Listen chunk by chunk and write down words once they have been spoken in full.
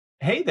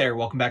Hey there,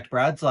 welcome back to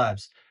Brad's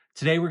Labs.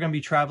 Today we're going to be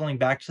traveling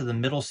back to the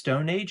Middle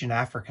Stone Age in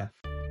Africa.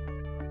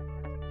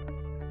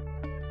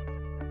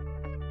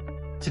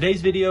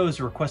 Today's video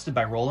is requested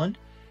by Roland.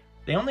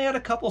 They only had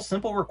a couple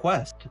simple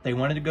requests. They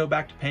wanted to go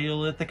back to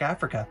Paleolithic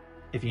Africa.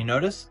 If you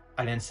notice,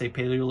 I didn't say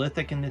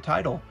Paleolithic in the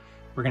title.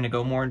 We're going to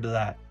go more into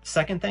that.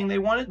 Second thing they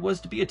wanted was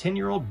to be a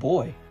 10-year-old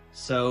boy.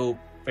 So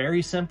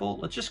very simple.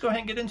 Let's just go ahead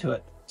and get into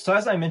it. So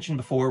as I mentioned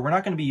before, we're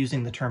not going to be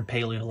using the term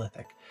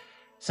Paleolithic.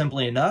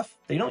 Simply enough,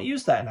 they don't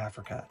use that in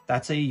Africa.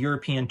 That's a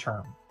European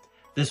term.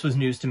 This was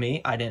news to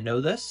me. I didn't know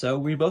this, so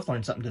we both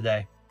learned something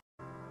today.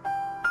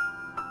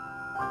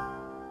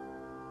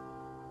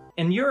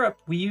 In Europe,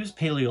 we use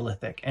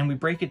Paleolithic, and we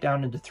break it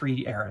down into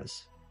 3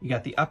 eras. You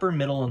got the upper,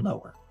 middle, and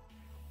lower.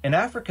 In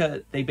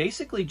Africa, they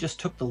basically just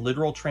took the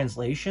literal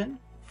translation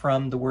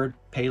from the word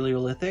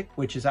Paleolithic,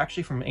 which is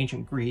actually from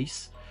ancient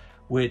Greece,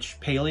 which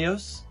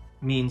Paleos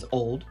means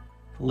old,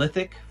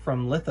 lithic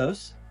from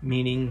lithos,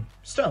 meaning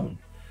stone.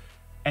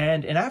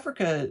 And in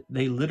Africa,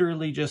 they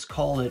literally just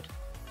call it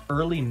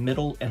early,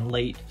 middle, and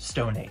late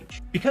Stone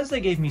Age. Because they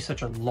gave me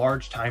such a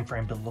large time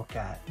frame to look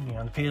at,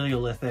 the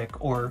Paleolithic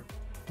or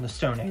the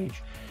Stone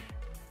Age,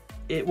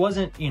 it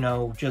wasn't,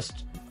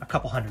 just a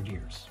couple hundred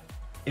years.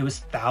 It was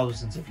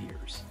thousands of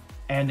years.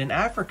 And in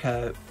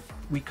Africa,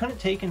 we couldn't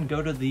take and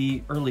go to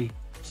the early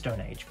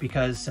Stone Age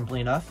because, simply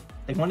enough,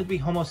 they wanted to be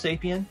Homo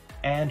sapien,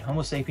 and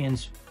Homo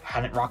sapiens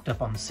hadn't rocked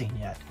up on the scene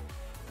yet.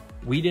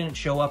 We didn't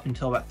show up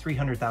until about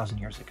 300,000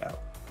 years ago.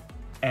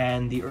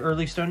 And the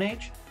early Stone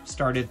Age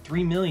started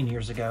 3 million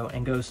years ago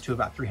and goes to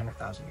about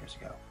 300,000 years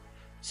ago.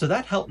 So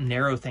that helped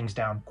narrow things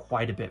down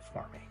quite a bit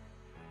for me.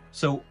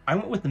 So I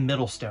went with the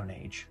Middle Stone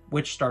Age,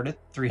 which started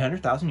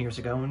 300,000 years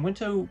ago and went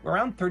to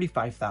around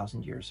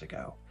 35,000 years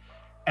ago.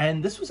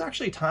 And this was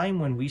actually a time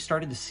when we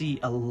started to see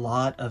a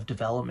lot of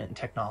development and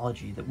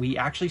technology that we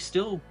actually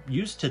still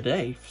use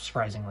today,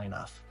 surprisingly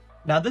enough.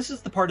 Now this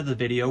is the part of the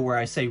video where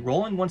I say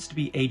Roland wants to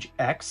be age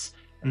X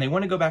and they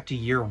want to go back to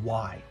year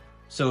Y.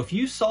 So if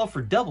you solve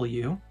for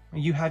W,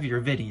 you have your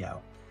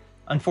video.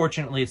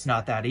 Unfortunately, it's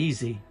not that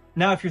easy.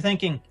 Now, if you're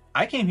thinking,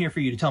 I came here for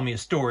you to tell me a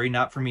story,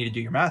 not for me to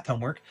do your math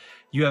homework,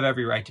 you have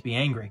every right to be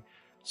angry.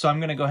 So I'm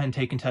going to go ahead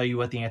and tell you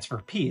what the answer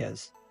for P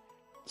is.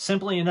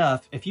 Simply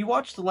enough, if you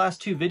watch the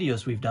last 2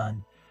 videos we've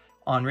done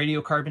on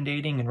radiocarbon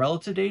dating and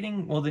relative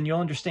dating, well, then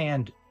you'll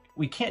understand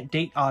we can't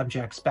date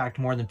objects back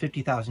more than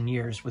 50,000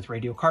 years with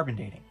radiocarbon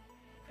dating.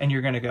 And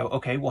you're going to go,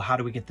 okay, well, how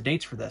do we get the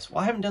dates for this?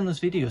 Well, I haven't done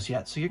those videos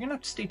yet, so you're going to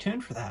have to stay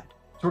tuned for that.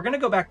 So we're going to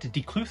go back to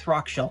Diepkloof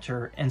Rock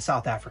Shelter in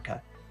South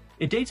Africa.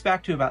 It dates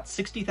back to about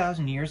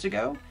 60,000 years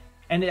ago,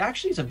 and it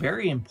actually is a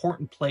very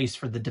important place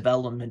for the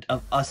development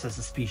of us as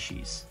a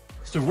species.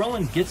 So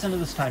Roland gets into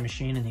this time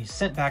machine and he's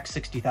sent back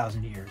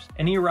 60,000 years.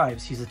 And he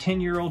arrives, he's a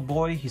 10-year-old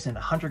boy, he's in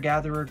a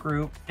hunter-gatherer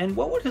group, and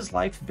what would his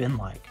life been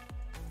like?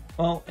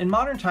 Well, in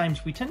modern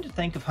times, we tend to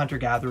think of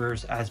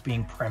hunter-gatherers as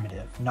being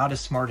primitive, not as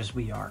smart as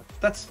we are.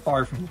 That's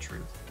far from the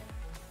truth.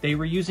 They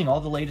were using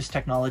all the latest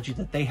technology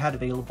that they had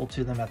available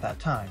to them at that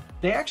time.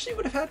 They actually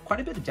would have had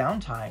quite a bit of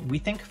downtime. We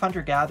think of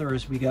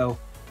hunter-gatherers, we go,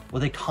 well,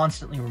 they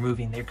constantly were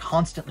moving, they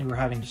constantly were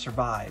having to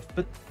survive.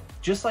 But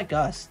just like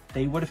us,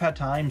 they would have had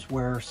times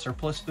where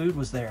surplus food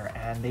was there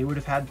and they would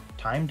have had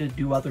time to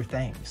do other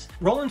things.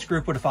 Roland's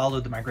group would have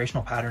followed the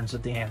migrational patterns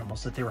of the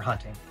animals that they were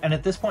hunting. And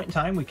at this point in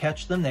time, we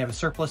catch them, they have a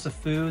surplus of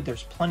food,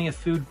 there's plenty of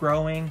food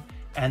growing,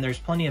 and there's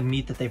plenty of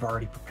meat that they've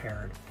already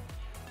prepared.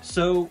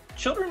 So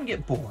children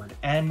get bored,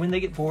 and when they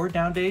get bored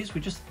nowadays,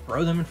 we just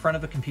throw them in front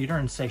of a computer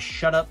and say,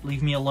 shut up,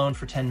 leave me alone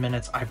for 10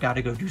 minutes, I've got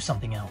to go do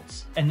something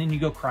else. And then you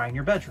go cry in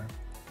your bedroom.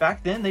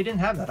 Back then, they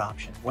didn't have that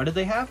option. What did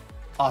they have?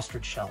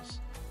 Ostrich shells.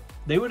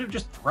 They would have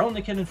just thrown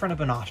the kid in front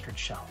of an ostrich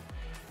shell.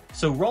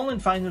 So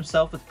Roland finds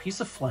himself with a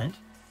piece of flint,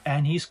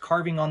 and he's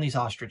carving on these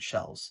ostrich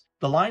shells.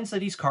 The lines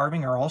that he's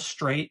carving are all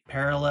straight,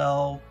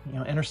 parallel,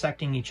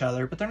 intersecting each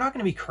other, but they're not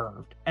going to be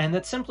curved. And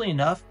that's simply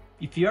enough.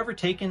 If you ever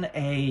taken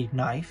a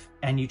knife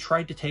and you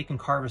tried to take and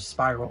carve a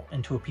spiral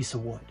into a piece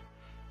of wood,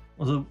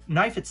 well, the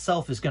knife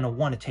itself is going to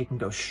want to take and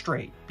go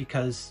straight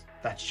because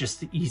that's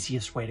just the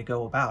easiest way to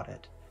go about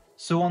it.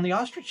 So on the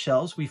ostrich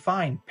shells, we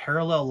find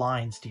parallel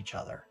lines to each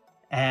other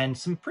and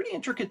some pretty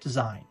intricate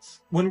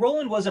designs. When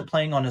Roland wasn't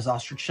playing on his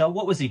ostrich shell,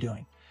 what was he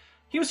doing?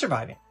 He was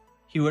surviving.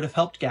 He would have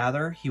helped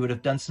gather, he would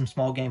have done some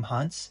small game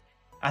hunts.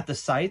 At the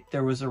site,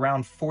 there was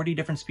around 40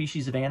 different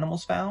species of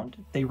animals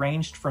found. They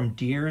ranged from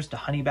deers to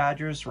honey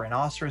badgers,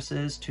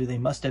 rhinoceroses, to they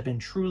must have been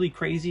truly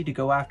crazy to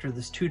go after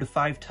this 2 to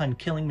 5 ton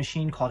killing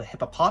machine called a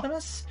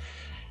hippopotamus.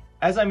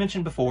 As I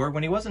mentioned before,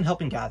 when he wasn't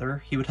helping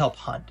gather, he would help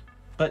hunt.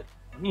 But,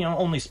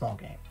 only small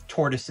game.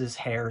 Tortoises,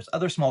 hares,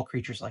 other small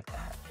creatures like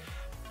that.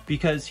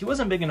 Because he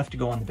wasn't big enough to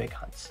go on the big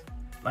hunts.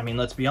 I mean,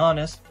 let's be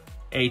honest.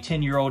 A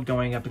 10-year-old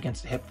going up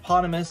against a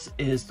hippopotamus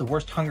is the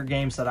worst Hunger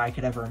Games that I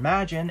could ever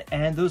imagine,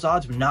 and those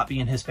odds would not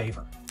be in his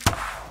favor.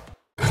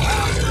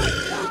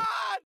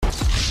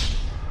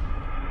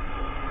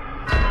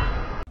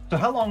 So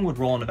how long would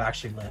Roland have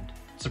actually lived?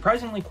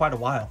 Surprisingly, quite a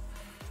while.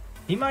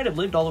 He might have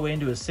lived all the way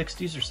into his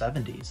 60s or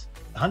 70s.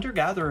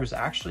 Hunter-gatherers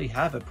actually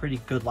have a pretty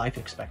good life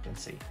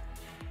expectancy.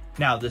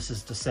 Now, this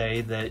is to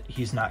say that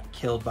he's not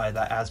killed by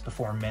the as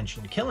before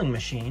mentioned killing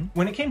machine.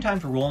 When it came time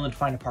for Roland to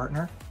find a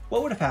partner,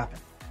 what would have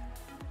happened?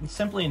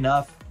 Simply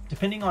enough,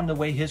 depending on the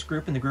way his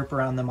group and the group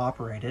around them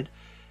operated,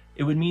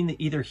 it would mean that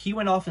either he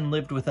went off and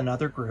lived with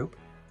another group,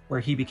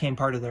 where he became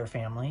part of their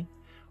family,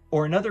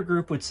 or another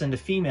group would send a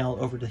female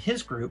over to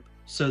his group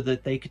so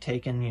that they could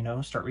take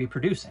and, start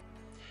reproducing.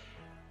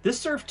 This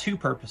served two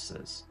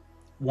purposes.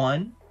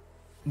 One,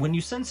 when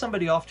you send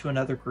somebody off to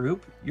another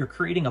group, you're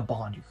creating a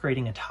bond, you're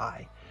creating a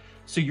tie.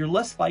 So you're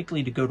less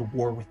likely to go to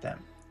war with them.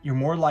 You're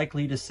more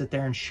likely to sit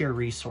there and share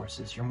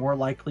resources. You're more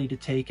likely to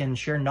take and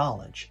share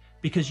knowledge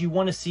because you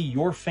want to see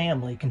your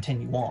family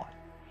continue on.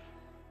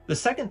 The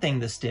second thing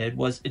this did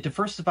was it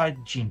diversified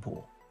the gene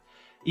pool.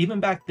 Even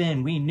back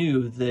then, we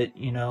knew that,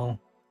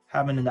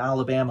 having an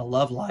Alabama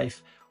love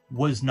life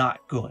was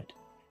not good.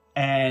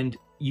 And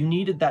you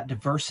needed that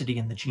diversity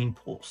in the gene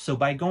pool. So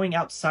by going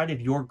outside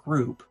of your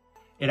group,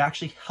 it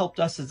actually helped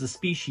us as a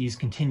species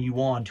continue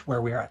on to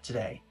where we're at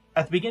today.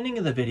 At the beginning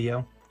of the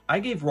video, I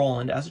gave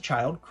Roland, as a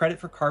child, credit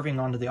for carving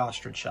onto the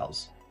ostrich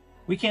shells.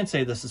 We can't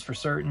say this is for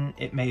certain.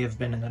 It may have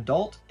been an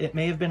adult, it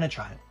may have been a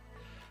child.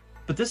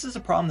 But this is a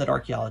problem that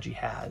archaeology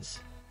has.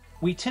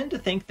 We tend to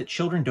think that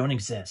children don't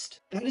exist.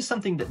 That is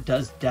something that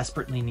does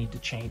desperately need to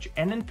change.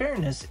 And in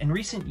fairness, in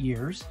recent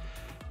years,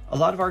 a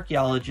lot of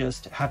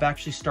archaeologists have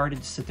actually started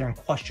to sit there and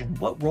question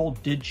what role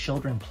did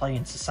children play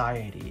in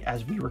society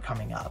as we were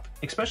coming up,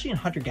 especially in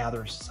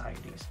hunter-gatherer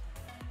societies.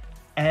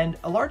 And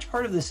a large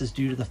part of this is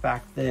due to the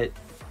fact that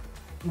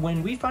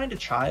when we find a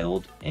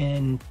child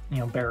in,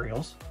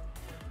 burials,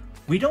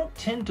 we don't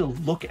tend to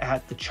look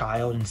at the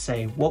child and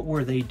say, what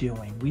were they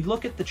doing? We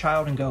look at the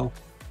child and go,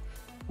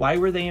 why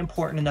were they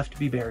important enough to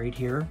be buried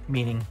here?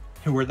 Meaning,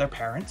 who were their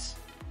parents?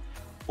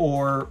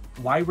 Or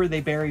why were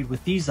they buried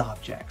with these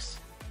objects?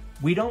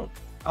 We don't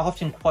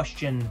often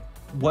question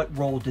what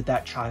role did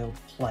that child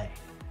play.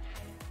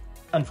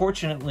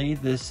 Unfortunately,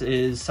 this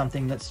is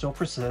something that still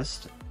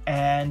persists,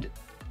 and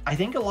I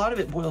think a lot of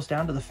it boils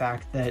down to the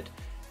fact that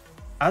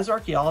as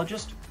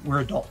archaeologists, we're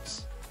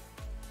adults.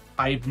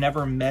 I've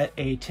never met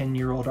a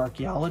 10-year-old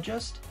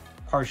archaeologist,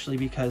 partially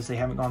because they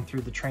haven't gone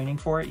through the training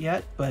for it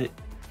yet, but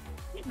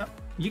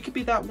you could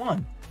be that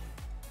one.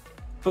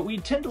 But we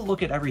tend to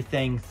look at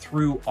everything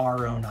through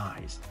our own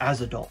eyes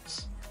as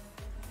adults.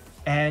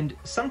 And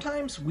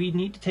sometimes we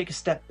need to take a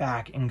step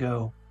back and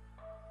go,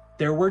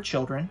 there were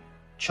children.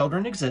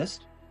 Children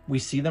exist. We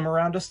see them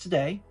around us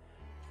today.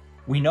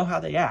 We know how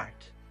they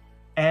act.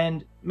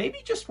 And maybe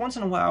just once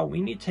in a while,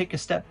 we need to take a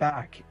step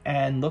back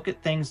and look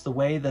at things the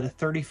way that a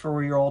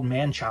 34-year-old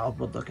man-child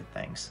would look at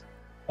things.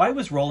 Why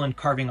was Roland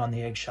carving on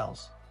the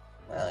eggshells?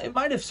 It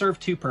might have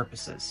served two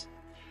purposes.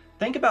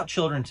 Think about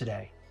children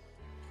today.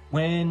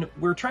 When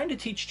we're trying to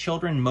teach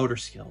children motor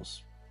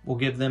skills, we'll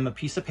give them a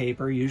piece of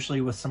paper, usually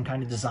with some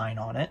kind of design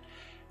on it,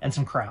 and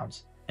some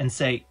crowns, and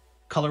say,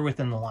 color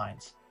within the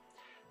lines.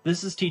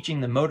 This is teaching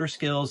them motor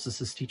skills,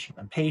 this is teaching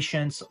them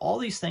patience, all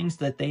these things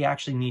that they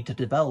actually need to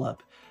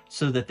develop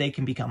so that they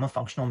can become a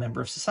functional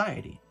member of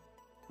society.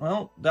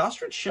 Well, the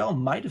ostrich shell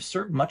might have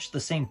served much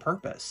the same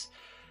purpose,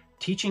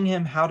 teaching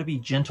him how to be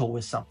gentle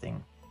with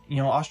something.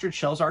 Ostrich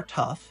shells are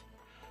tough,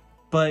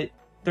 but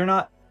they're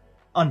not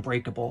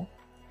unbreakable.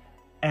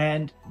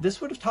 And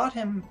this would have taught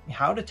him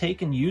how to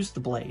take and use the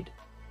blade,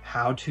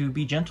 how to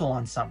be gentle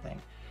on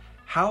something,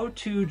 how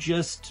to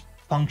just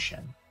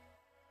function.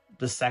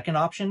 The second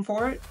option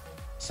for it,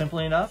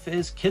 simply enough,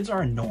 is kids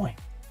are annoying.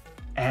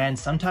 And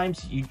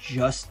sometimes you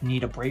just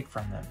need a break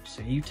from them.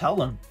 So you tell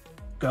them,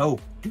 go,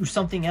 do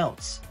something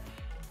else.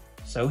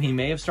 So he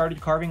may have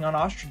started carving on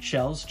ostrich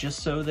shells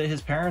just so that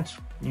his parents,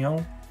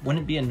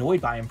 wouldn't be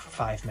annoyed by him for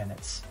 5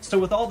 minutes. So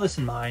with all this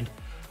in mind,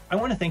 I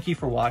want to thank you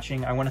for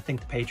watching. I want to thank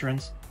the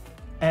patrons.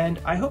 And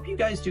I hope you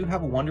guys do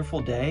have a wonderful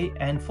day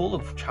and full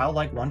of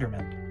childlike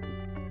wonderment.